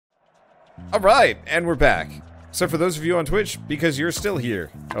Alright, and we're back. So for those of you on Twitch, because you're still here,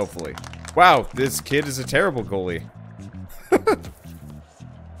 hopefully. Wow, this kid is a terrible goalie.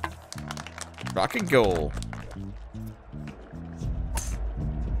 Rock and goal.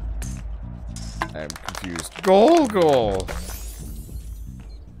 I'm confused. Goal!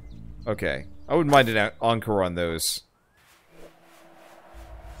 Okay. I wouldn't mind an encore on those.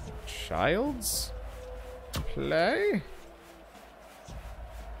 Child's play?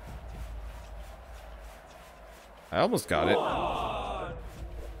 I almost got it.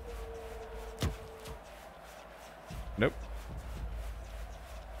 Nope.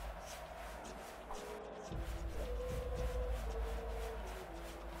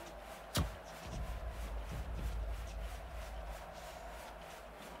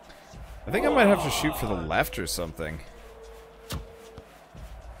 I think I might have to shoot for the left or something.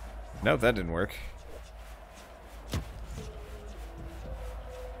 No, that didn't work.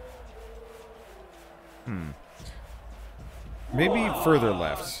 Maybe further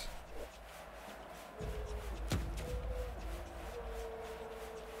left.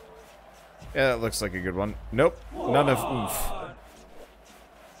 Yeah, that looks like a good one. Nope, none of oomph.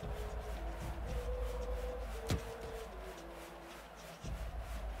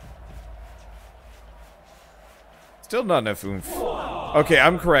 Still not enough oomph. Okay,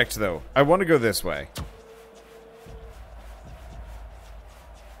 I'm correct though. I want to go this way.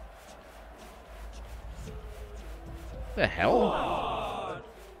 The hell?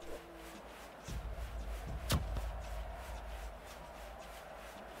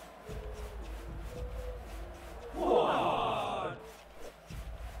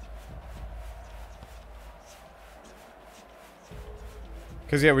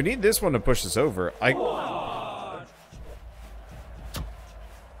 Because yeah, we need this one to push us over.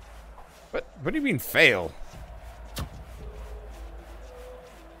 What do you mean fail?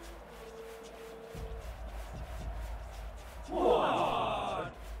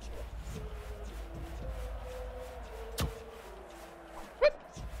 What?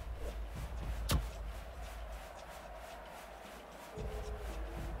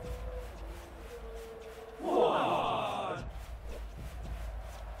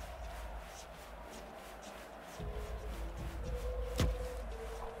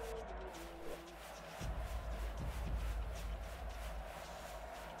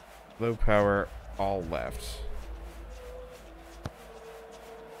 Low power, all left.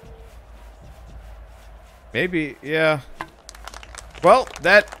 Maybe, yeah. Well,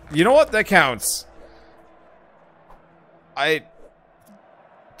 you know what? That counts. I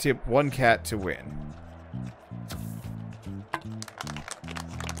tip one cat to win.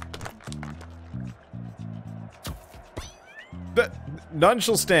 But none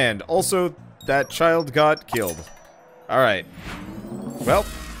shall stand. Also, that child got killed. Alright. Well,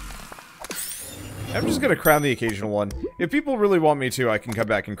 I'm just gonna crown the occasional one. If people really want me to, I can come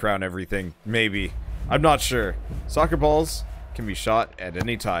back and crown everything. Maybe. I'm not sure. Soccer balls can be shot at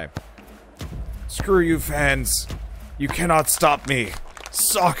any time. Screw you, fans. You cannot stop me.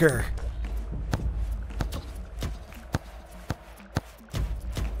 Soccer.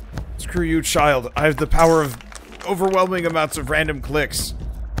 Screw you, child. I have the power of overwhelming amounts of random clicks.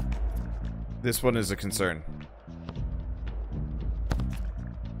 This one is a concern.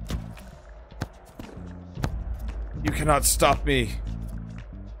 You cannot stop me.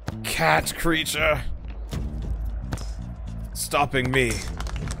 Cat creature. Stopping me.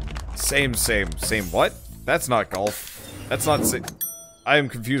 Same what? That's not golf. That's not I am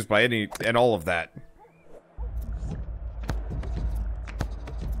confused by any and all of that.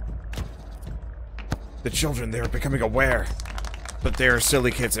 The children, they are becoming aware. But they are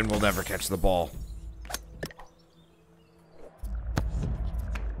silly kids and will never catch the ball.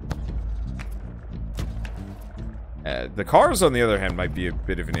 The cars, on the other hand, might be a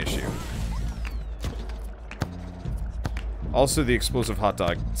bit of an issue. Also, the explosive hot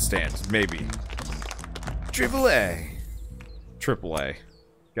dog stand. Maybe. Triple A. Triple A.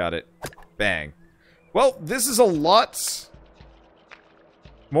 Got it. Bang. Well, this is a lot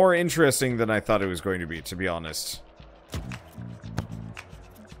more interesting than I thought it was going to be honest.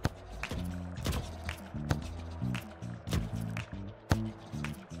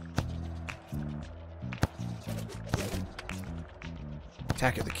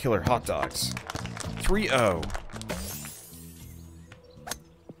 Attack of the killer hot dogs. 3-0.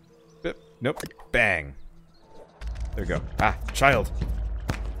 Nope. Bang. There we go. Ah, child.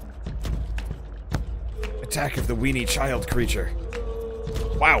 Attack of the weenie child creature.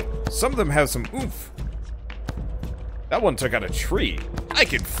 Wow, some of them have some oomph. That one took out a tree. I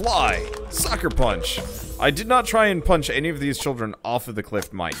can fly. Soccer punch. I did not try and punch any of these children off of the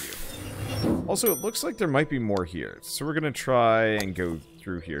cliff, mind you. Also, it looks like there might be more here. So we're gonna try and go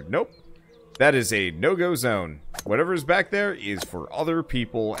through here. Nope. That is a no-go zone. Whatever is back there is for other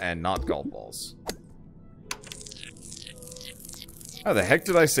people and not golf balls. How the heck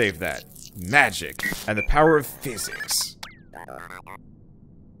did I save that? Magic and the power of physics.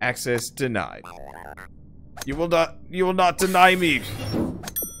 Access denied. You will not deny me.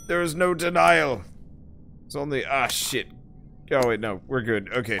 There is no denial. It's only, shit. Oh wait, no, we're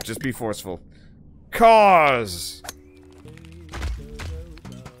good. Okay, just be forceful. Cars!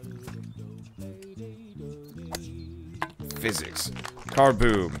 Physics. Car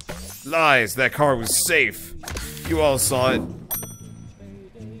boom. Lies, that car was safe. You all saw it.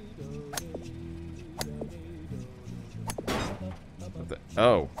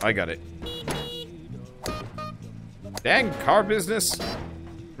 Oh, I got it. Dang, car business.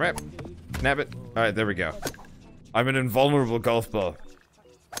 Right. Nab it. Alright, there we go. I'm an invulnerable golf ball.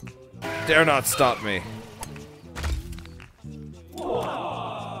 Dare not stop me.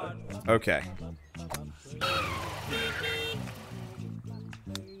 Okay.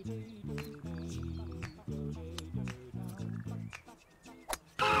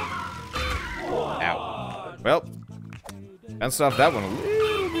 Ow. Well, bounced off that one a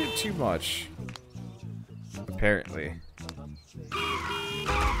little bit too much. Apparently.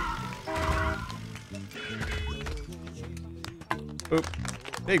 Oop.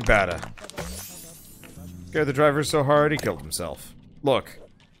 Big batter. Scared the driver so hard he killed himself. Look.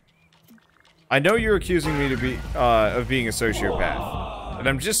 I know you're accusing me to be of being a sociopath. And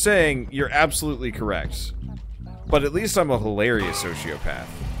I'm just saying you're absolutely correct. But at least I'm a hilarious sociopath.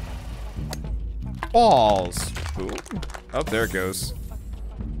 Balls. Ooh. Oh, there it goes.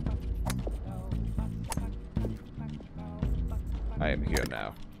 I am here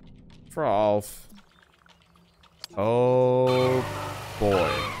now. Frolf. Oh,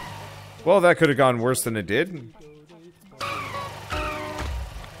 boy. Well, that could have gone worse than it did.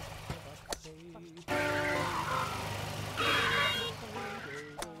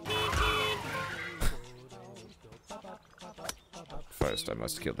 First, I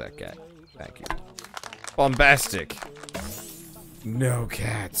must kill that cat. Thank you. Bombastic. No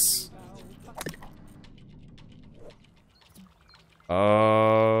cats.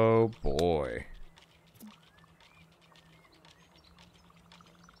 Oh, boy.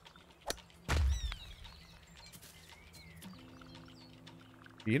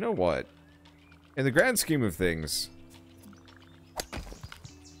 You know what? In the grand scheme of things...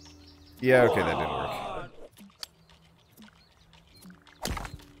 Yeah, okay, that didn't work.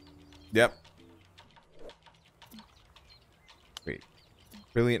 Yep. Wait.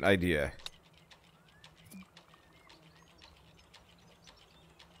 Brilliant idea.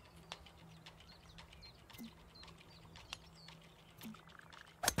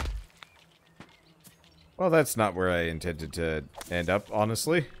 Well, that's not where I intended to end up,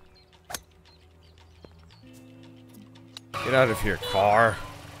 honestly. Get out of here, car.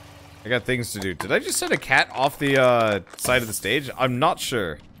 I got things to do. Did I just send a cat off the side of the stage? I'm not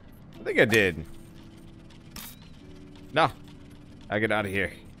sure. I think I did. No. I get out of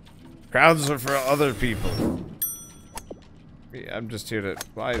here. Crowds are for other people. Yeah, I'm just here to...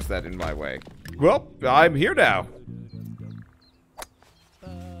 Why is that in my way? Well, I'm here now.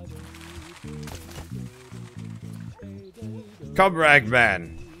 Come,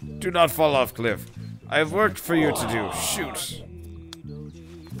 Ragman. Do not fall off cliff. I have work for you to do. Shoot.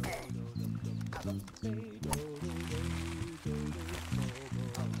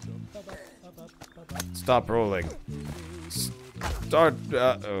 Stop rolling. Start,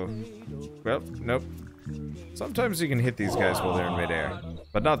 uh-oh. Well, nope. Sometimes you can hit these guys while they're in midair.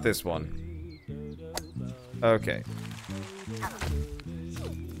 But not this one. Okay.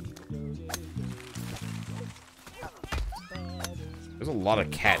 There's a lot of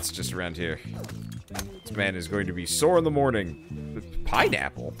cats just around here. This man is going to be sore in the morning.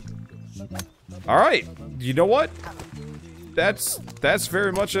 Pineapple? Alright, you know what? That's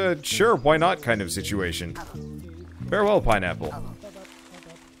very much a sure, why not kind of situation. Farewell, pineapple.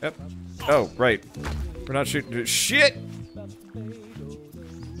 Yep. Oh, right. We're not shooting. Shit!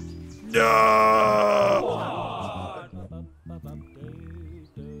 No!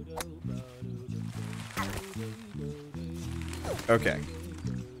 Okay.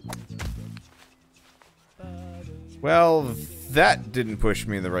 Well, that didn't push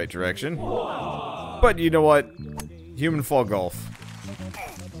me in the right direction. But you know what? Human fall golf.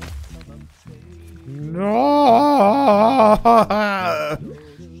 No!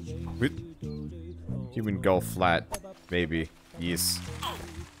 Human golf flat. Maybe. Yes.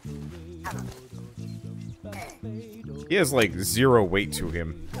 He has like 0 weight to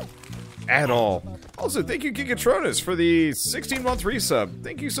him. at all. Also, thank you, Gigatronus, for the 16-month resub.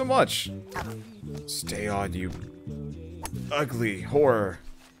 Thank you so much. Stay on, you ugly horror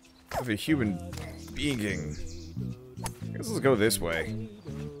of a human being. I guess let's go this way.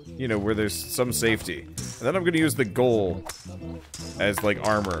 You know, where there's some safety. And then I'm gonna use the goal as, like,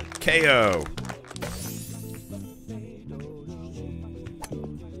 armor. KO!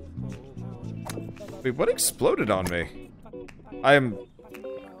 Wait, what exploded on me?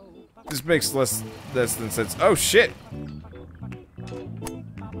 This makes less than sense. Oh, shit!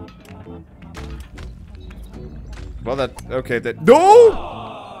 Well, okay,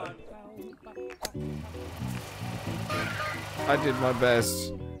 no! I did my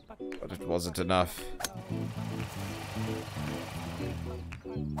best, but it wasn't enough.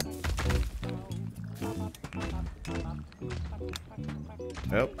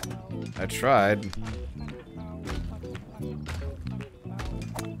 Nope. I tried.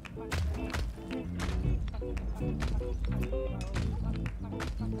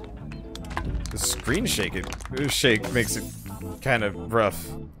 The screen shake makes it kind of rough.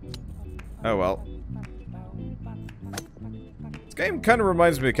 Oh well. This game kind of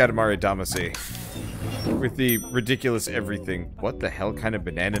reminds me of Katamari Damacy. With the ridiculous everything. What the hell kind of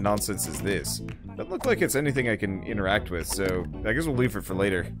banana nonsense is this? Doesn't look like it's anything I can interact with, so I guess we'll leave it for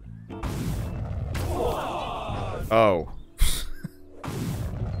later. Oh.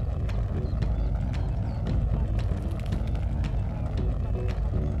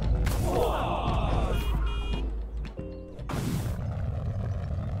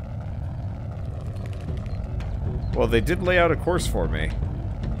 Well, they did lay out a course for me.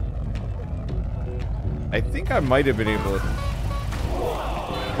 I think I might have been able to...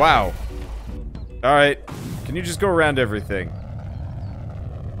 Wow. Alright. Can you just go around everything?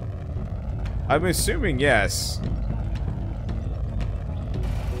 I'm assuming yes.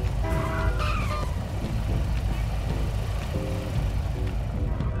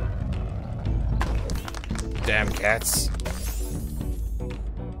 Damn cats.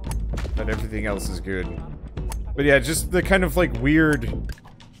 But everything else is good. But yeah, just the kind of like weird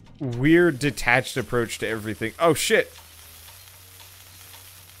detached approach to everything. Oh shit!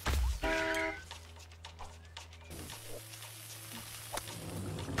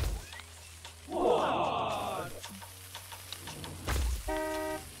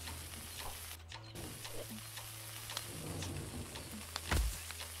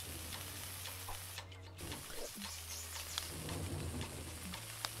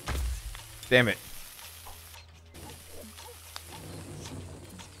 Damn it.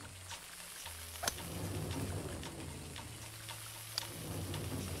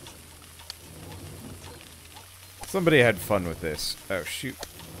 Somebody had fun with this. Oh, shoot.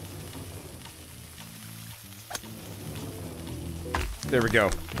 There we go.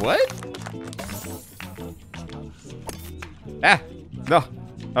 What? Ah! No.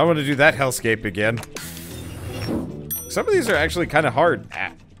 I want to do that hellscape again. Some of these are actually kind of hard.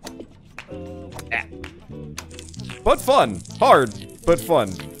 Ah. Ah. But fun. Hard, but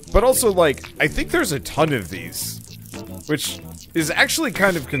fun. But also, like, I think there's a ton of these. Which is actually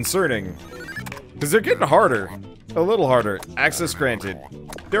kind of concerning. Because they're getting harder. A little harder. Access granted.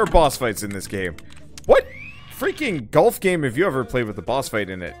 There are boss fights in this game. What freaking golf game have you ever played with a boss fight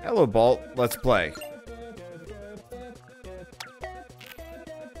in it? Hello, Balt. Let's play.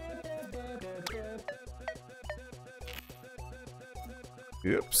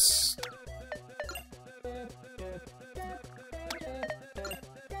 Oops.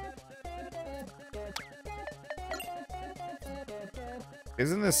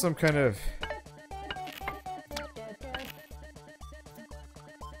 Isn't this some kind of...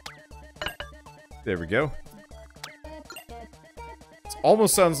 There we go. It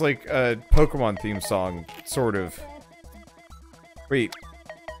almost sounds like a Pokemon theme song, sort of. Wait.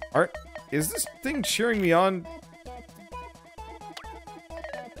 Is this thing cheering me on?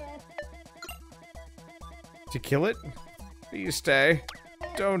 To kill it? Please stay.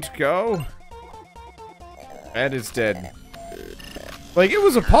 Don't go. And it's dead. Like, it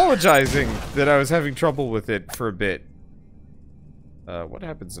was apologizing that I was having trouble with it for a bit. What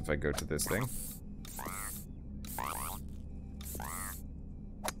happens if I go to this thing?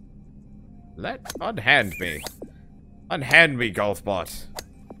 Unhand me. Unhand me, Golfbot.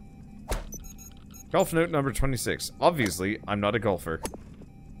 Golf note number 26. Obviously, I'm not a golfer.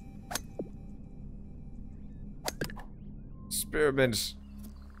 Spearmint.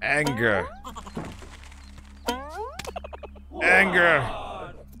 Anger.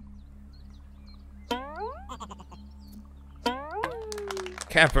 Anger.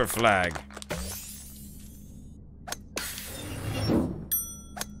 Camper flag.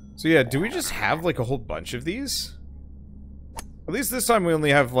 So yeah, do we just have like a whole bunch of these? At least this time we only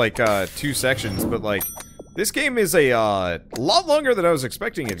have like 2 sections, but like this game is a lot longer than I was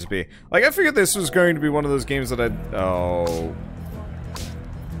expecting it to be. Like I figured this was going to be one of those games that oh.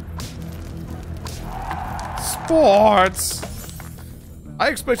 Sports! I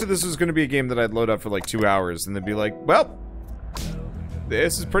expected this was going to be a game that I'd load up for like 2 hours and then be like, well,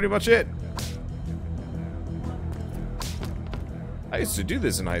 this is pretty much it. I used to do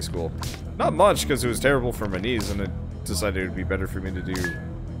this in high school. Not much, because it was terrible for my knees, and I decided it would be better for me to do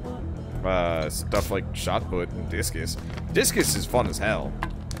stuff like shot put and discus. Discus is fun as hell.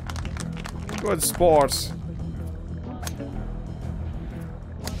 Good sports.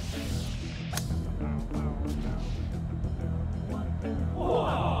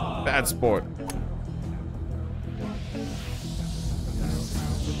 Bad sport.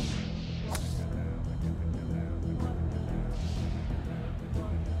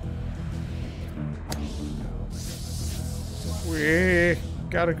 We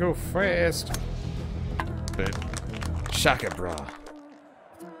gotta go fast. But shaka bra.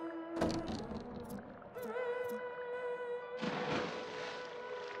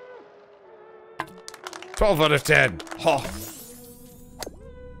 $12 out of 10. Ha.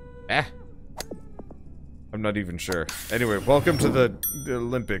 Eh. I'm not even sure. Anyway, welcome to the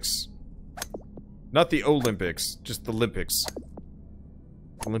Olympics. Not the Olympics, just the Olympics.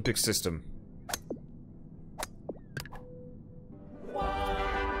 Olympic system.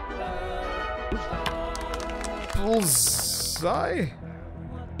 Bullseye?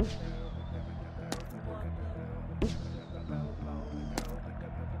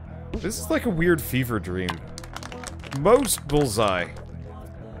 This is like a weird fever dream. Most bullseye.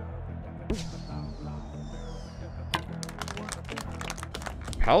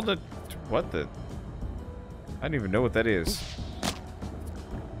 Palda... What the... I don't even know what that is.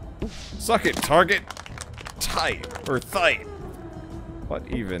 Suck it, target! Tight! Or thight! What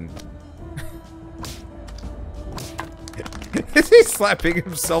even? Is he slapping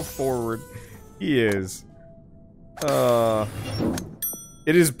himself forward? He is. It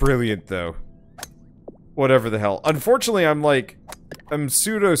is brilliant, though. Whatever the hell. Unfortunately, I'm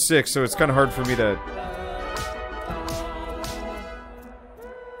pseudo sick, so it's kind of hard for me to...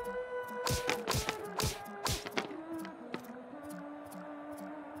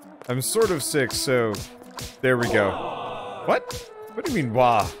 I'm sort of sick, so... There we go. What? What do you mean,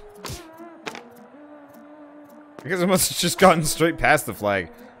 wah? Because I must have just gotten straight past the flag.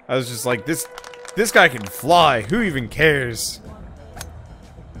 I was just like, this guy can fly. Who even cares?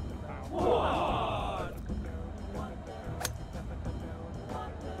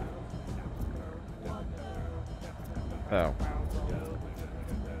 Oh.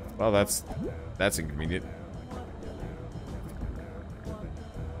 Well, that's inconvenient.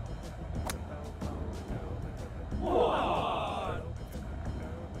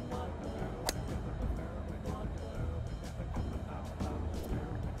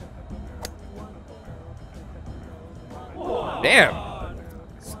 Damn!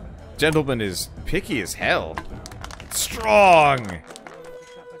 This gentleman is picky as hell. Strong!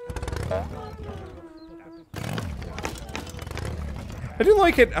 I do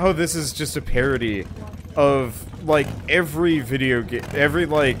like it how this is just a parody of, like, every video game, every,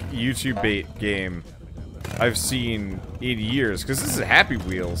 like, YouTube bait game I've seen in years. Because this is Happy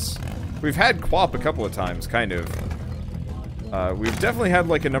Wheels. We've had Quap a couple of times, kind of. We've definitely had,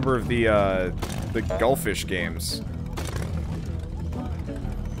 like, a number of the Gullfish games.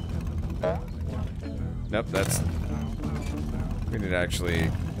 Nope, that's... We need to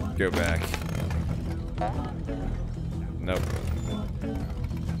actually go back. Nope.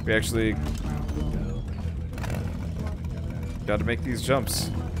 We actually... gotta make these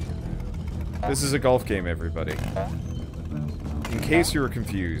jumps. This is a golf game, everybody. In case you were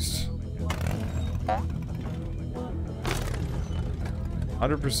confused.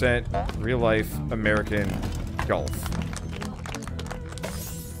 100% real-life American golf.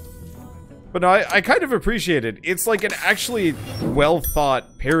 But no, I kind of appreciate it. It's like an actually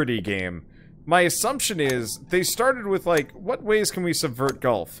well-thought parody game. My assumption is, they started with like, what ways can we subvert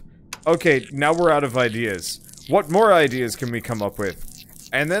golf? Okay, now we're out of ideas. What more ideas can we come up with?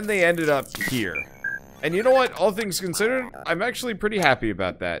 And then they ended up here. And you know what? All things considered, I'm actually pretty happy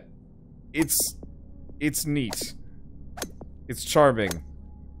about that. It's neat. It's charming.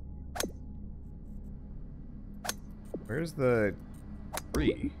 Where's the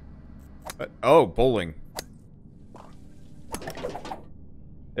tree? Oh, bowling.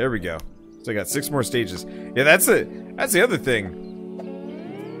 There we go. So I got 6 more stages. Yeah, that's it. That's the other thing.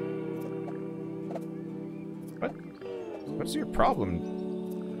 What? What's your problem?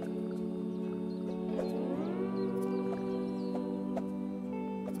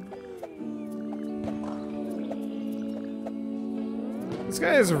 This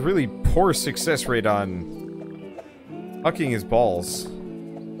guy has a really poor success rate on hucking his balls.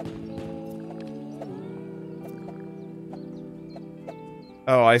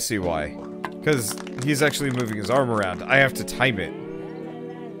 Oh, I see why. Because he's actually moving his arm around. I have to time it.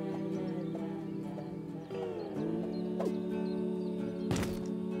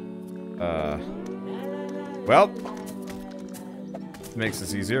 Well. Makes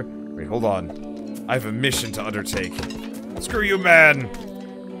this easier. Wait, hold on. I have a mission to undertake. Screw you, man!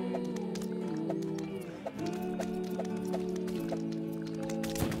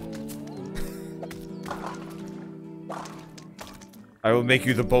 I will make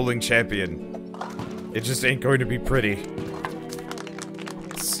you the bowling champion. It just ain't going to be pretty.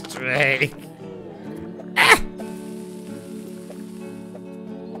 Strike. Ah!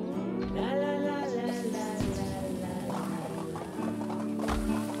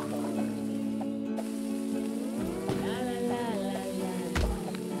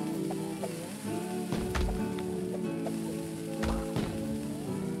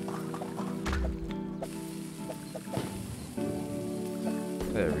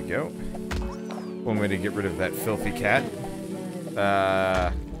 There we go. One way to get rid of that filthy cat.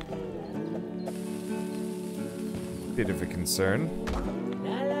 Bit of a concern.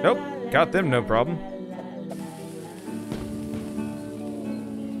 Nope, got them, no problem.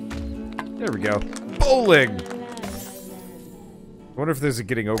 There we go. Bowling! I wonder if there's a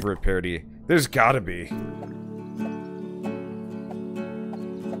getting over it parody. There's gotta be.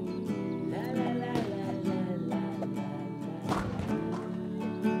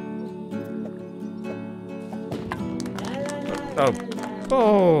 Oh.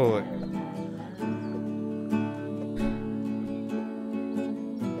 Oh.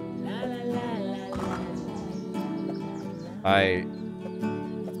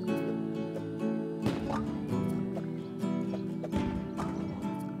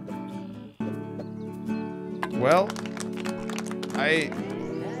 Well,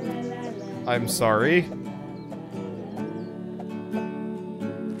 I'm sorry.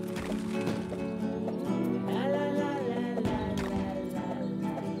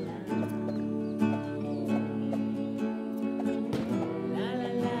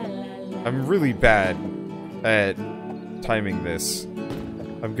 I'm really bad at timing this.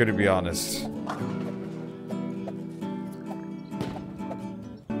 I'm gonna be honest.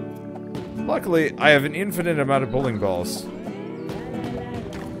 Luckily, I have an infinite amount of bowling balls.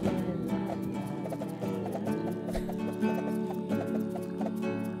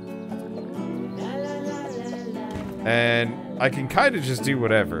 And I can kind of just do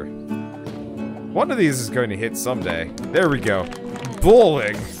whatever. One of these is going to hit someday. There we go.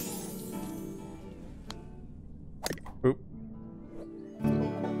 Bowling! Oop.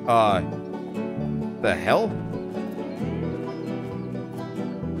 The hell?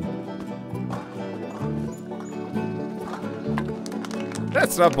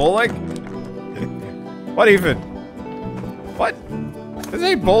 That's not bowling. What even? What? This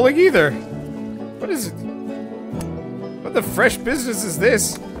ain't bowling either. What is it? What the fresh business is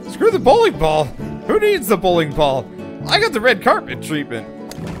this? Screw the bowling ball. Who needs the bowling ball? I got the red carpet treatment.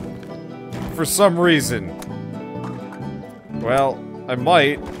 For some reason. Well, I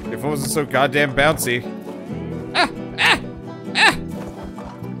might, if it wasn't so goddamn bouncy. Ah! Ah! Ah!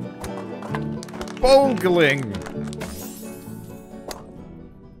 Bowling!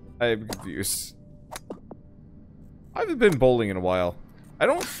 I am confused. I haven't been bowling in a while. I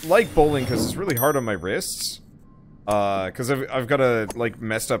don't like bowling because it's really hard on my wrists. Because I've got a, like,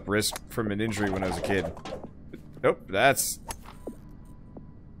 messed up wrist from an injury when I was a kid. Nope, that's...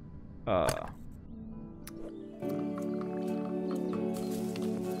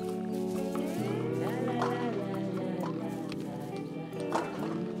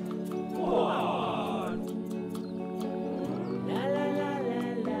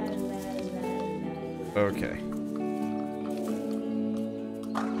 Okay.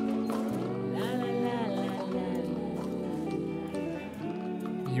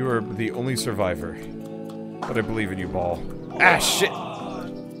 You are the only survivor. But I believe in you, ball. Ah, shit!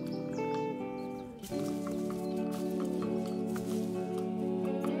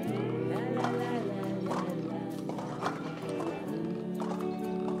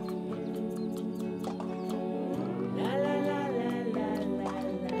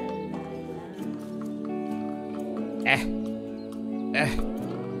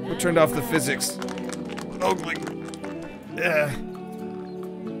 Who turned off the physics? Ugly.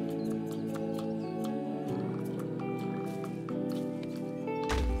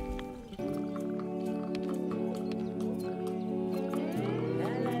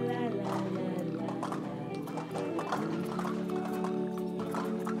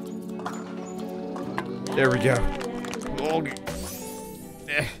 There we go.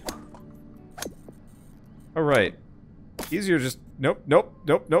 Alright. Easier just... Nope, nope,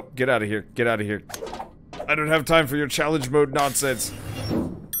 nope, nope. Get out of here. Get out of here. I don't have time for your challenge mode nonsense.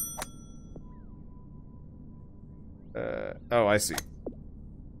 Oh, I see.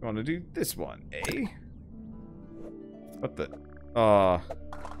 I want to do this one, eh? What the...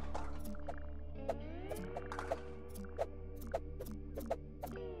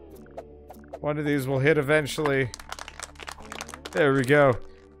 One of these will hit eventually. There we go.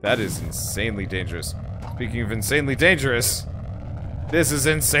 That is insanely dangerous. Speaking of insanely dangerous, this is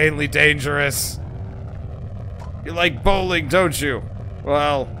insanely dangerous. You like bowling, don't you?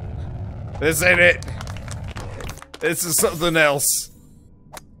 Well, this ain't it. This is something else.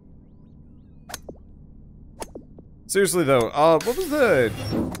 Seriously though, what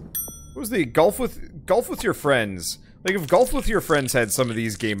was the golf with your friends? Like if golf with your friends had some of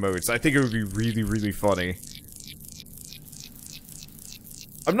these game modes, I think it would be really, really funny.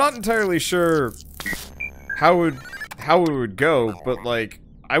 I'm not entirely sure how it would go, but like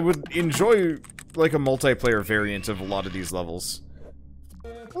I would enjoy like a multiplayer variant of a lot of these levels.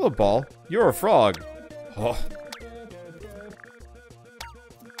 Hello, ball. You're a frog. Oh.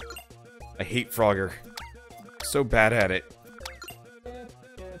 I hate Frogger. So bad at it.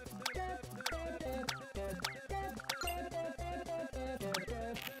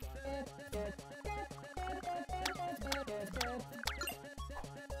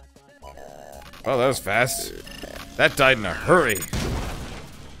 Oh, that was fast. That died in a hurry.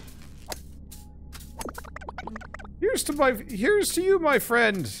 Here's to you, my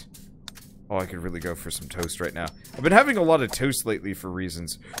friend. Oh, I could really go for some toast right now. I've been having a lot of toast lately for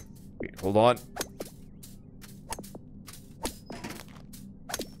reasons. Wait, hold on.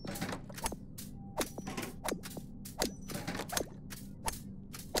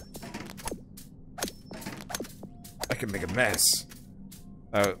 I can make a mess.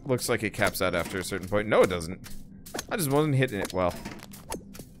 Looks like it caps out after a certain point. No, it doesn't. I just wasn't hitting it well.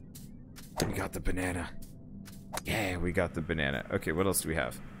 We got the banana. Yeah, we got the banana. Okay, what else do we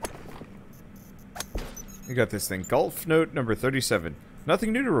have? We got this thing. Golf note number 37.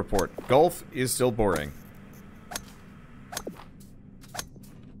 Nothing new to report. Golf is still boring.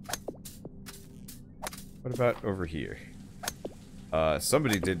 What about over here?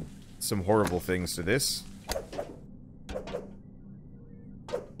 Somebody did some horrible things to this.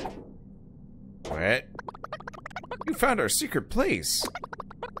 What? You found our secret place.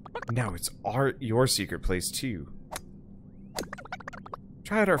 Now it's your secret place too.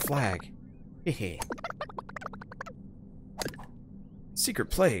 Try out our flag. Hehe. Secret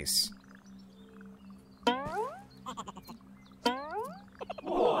place.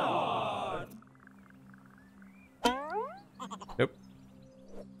 Nope.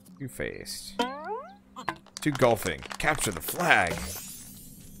 You faced. To golfing. Capture the flag.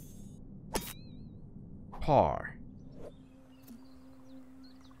 Par.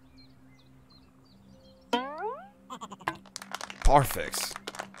 Perfect.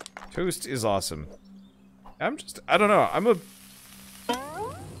 Toast is awesome. I don't know. I'm a...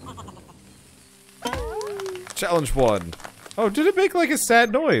 Challenge 1. Oh, did it make like a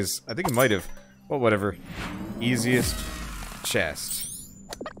sad noise? I think it might have. Well, whatever. Easiest chest.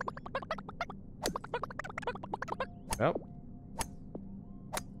 Nope.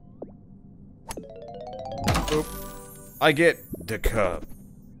 Oop. I get the cup.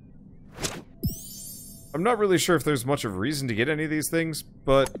 I'm not really sure if there's much of a reason to get any of these things,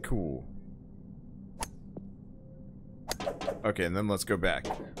 but cool. Okay, and then let's go back.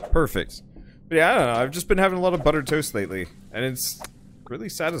 Perfect. But yeah, I don't know, I've just been having a lot of buttered toast lately, and it's really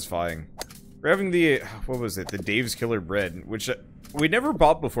satisfying. We're having the, what was it, the Dave's Killer Bread, which we never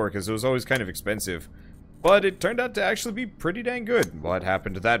bought before because it was always kind of expensive. But it turned out to actually be pretty dang good. What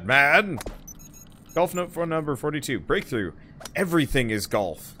happened to that man? Golf note for number 42. Breakthrough. Everything is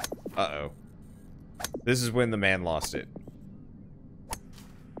golf. Uh-oh. This is when the man lost it.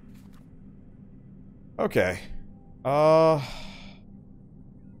 Okay.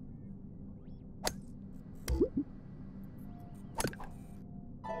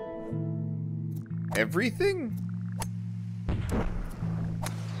 Everything?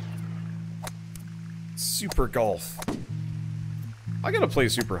 Super golf. I gotta play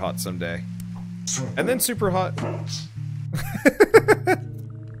Super Hot someday. And then Super Hot.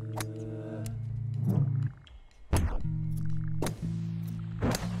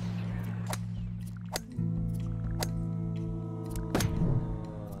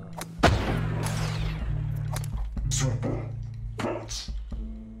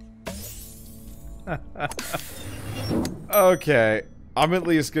 Okay, I'm at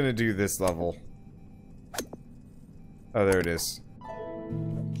least gonna do this level. Oh, there it is.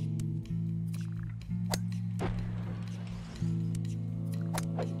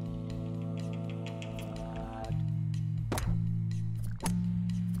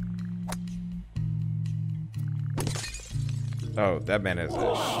 Oh, that man has a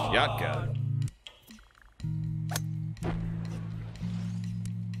shotgun.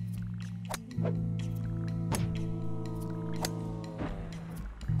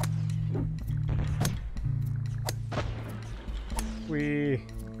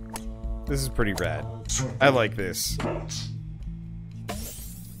 This is pretty rad. I like this.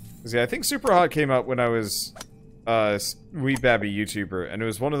 Yeah, I think Super Hot came out when I was wee babby YouTuber, and it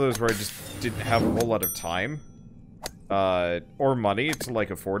was one of those where I just didn't have a whole lot of time or money to like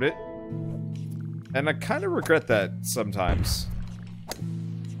afford it, and I kind of regret that sometimes.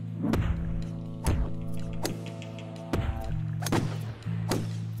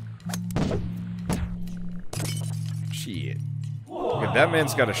 Shit. Okay, that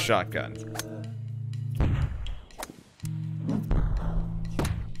man's got a shotgun.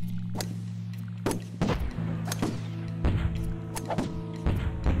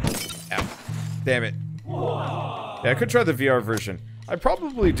 Ow. Damn it. Yeah, I could try the VR version. I'd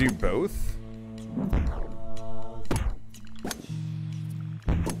probably do both.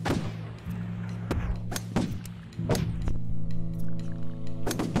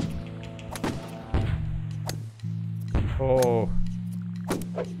 Oh.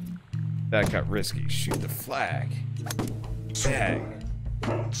 That got risky. Shoot the flag. Dang.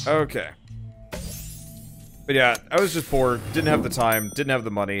 Okay. But yeah, I was just bored, didn't have the time, didn't have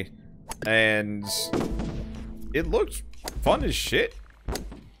the money, and it looked fun as shit.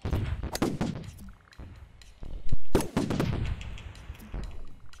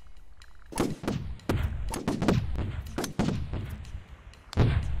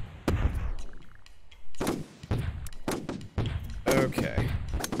 Okay.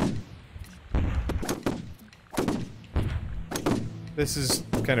 This is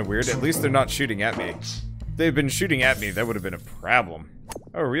kind of weird. At least they're not shooting at me. If they've been shooting at me, that would have been a problem.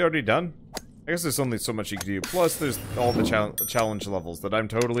 Oh, are we already done? I guess there's only so much you can do. Plus, there's all the challenge levels that I'm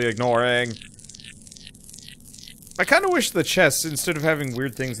totally ignoring. I kind of wish the chests, instead of having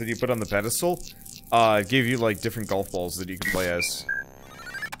weird things that you put on the pedestal, gave you, like, different golf balls that you could play as.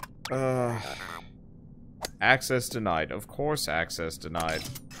 Access denied. Of course, access denied.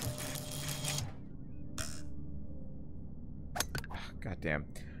 God damn.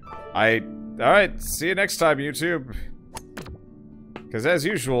 Alright, see you next time, YouTube. Because as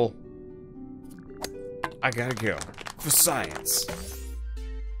usual, I gotta go. For science.